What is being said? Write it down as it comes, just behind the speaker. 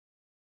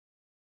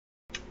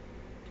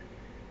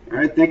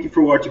Alright, thank you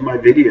for watching my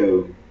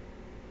video.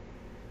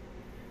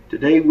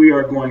 Today we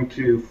are going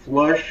to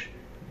flush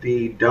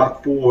the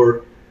dot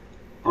 4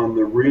 on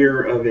the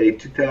rear of a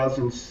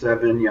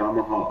 2007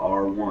 Yamaha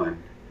R1.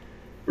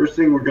 First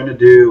thing we're going to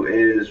do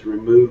is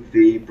remove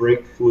the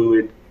brake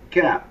fluid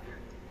cap.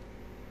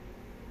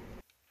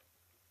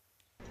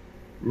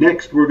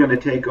 Next we're going to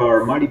take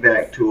our mighty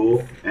vac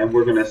tool and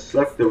we're going to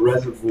suck the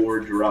reservoir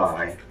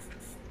dry.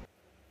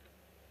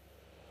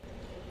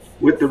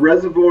 With the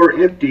reservoir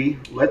empty,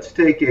 let's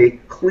take a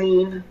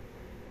clean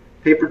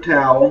paper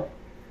towel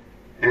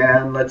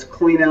and let's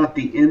clean out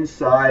the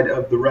inside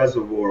of the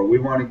reservoir. We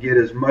want to get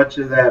as much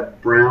of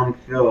that brown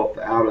filth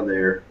out of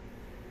there.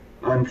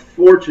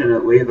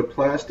 Unfortunately, the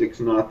plastic's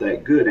not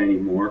that good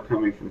anymore,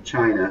 coming from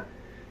China,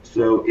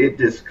 so it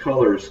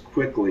discolors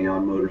quickly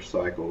on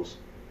motorcycles.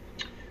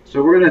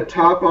 So we're going to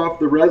top off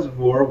the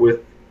reservoir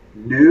with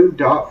new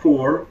dot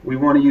 4. We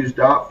want to use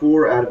dot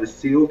 4 out of a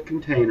sealed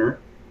container.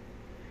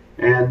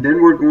 And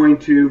then we're going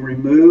to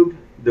remove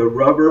the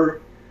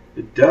rubber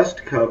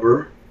dust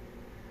cover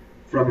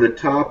from the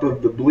top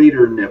of the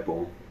bleeder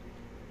nipple.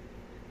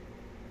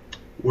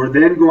 We're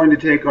then going to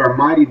take our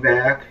mighty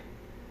vac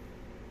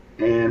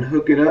and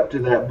hook it up to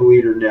that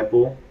bleeder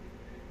nipple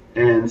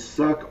and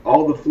suck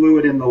all the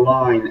fluid in the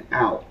line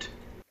out.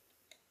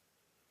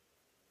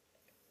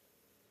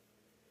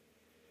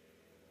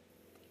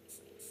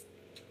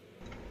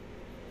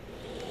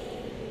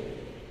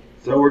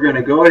 So we're going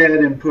to go ahead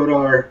and put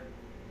our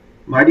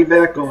mighty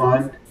vac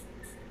on,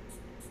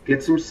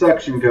 get some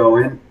suction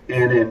going,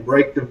 and then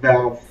break the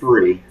valve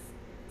free.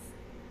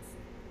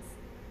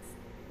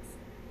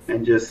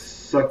 And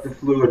just suck the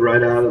fluid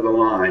right out of the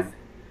line.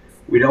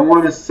 We don't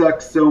want to suck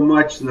so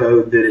much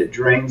though that it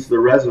drains the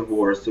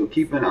reservoir, so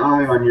keep an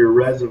eye on your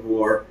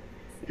reservoir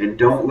and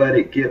don't let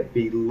it get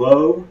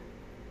below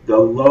the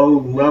low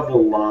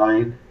level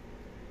line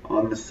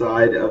on the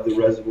side of the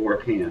reservoir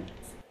can.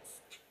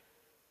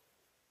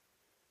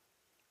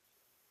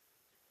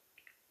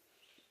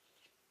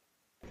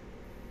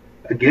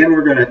 Again,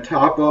 we're going to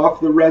top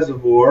off the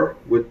reservoir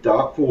with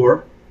dot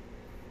 4.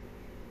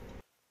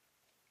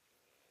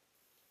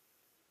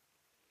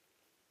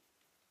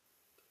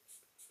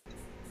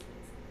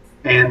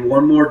 And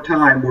one more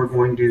time, we're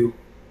going to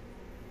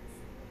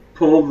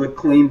pull the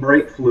clean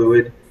brake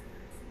fluid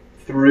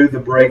through the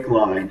brake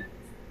line.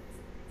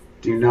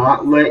 Do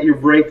not let your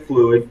brake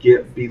fluid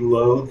get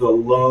below the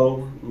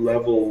low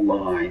level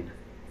line.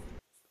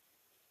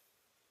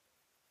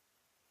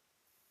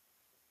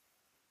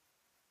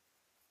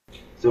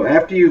 So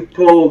after you've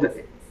pulled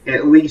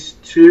at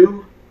least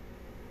 2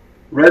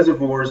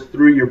 reservoirs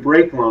through your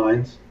brake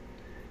lines,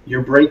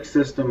 your brake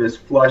system is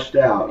flushed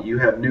out. You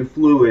have new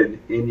fluid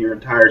in your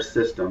entire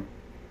system.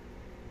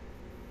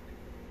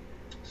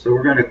 So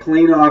we're going to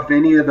clean off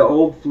any of the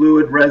old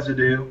fluid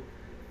residue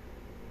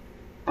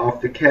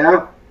off the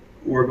cap.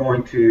 We're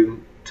going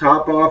to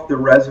top off the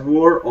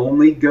reservoir,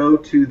 only go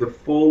to the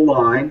full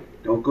line,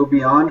 don't go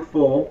beyond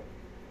full,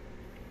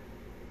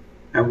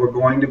 and we're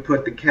going to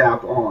put the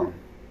cap on.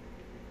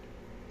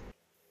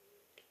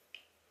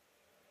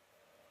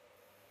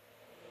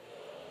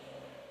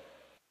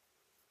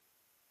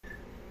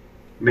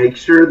 Make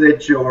sure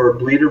that your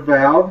bleeder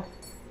valve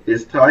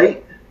is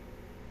tight,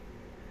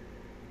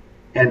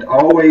 and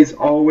always,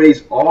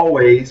 always,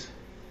 always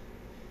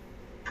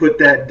put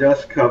that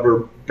dust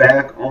cover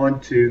back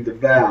onto the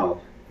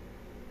valve.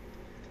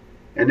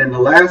 And then the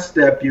last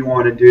step you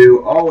want to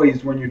do,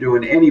 always when you're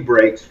doing any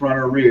brakes, front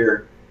or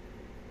rear,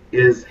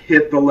 is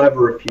hit the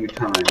lever a few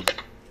times.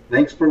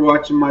 Thanks for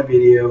watching my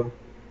video.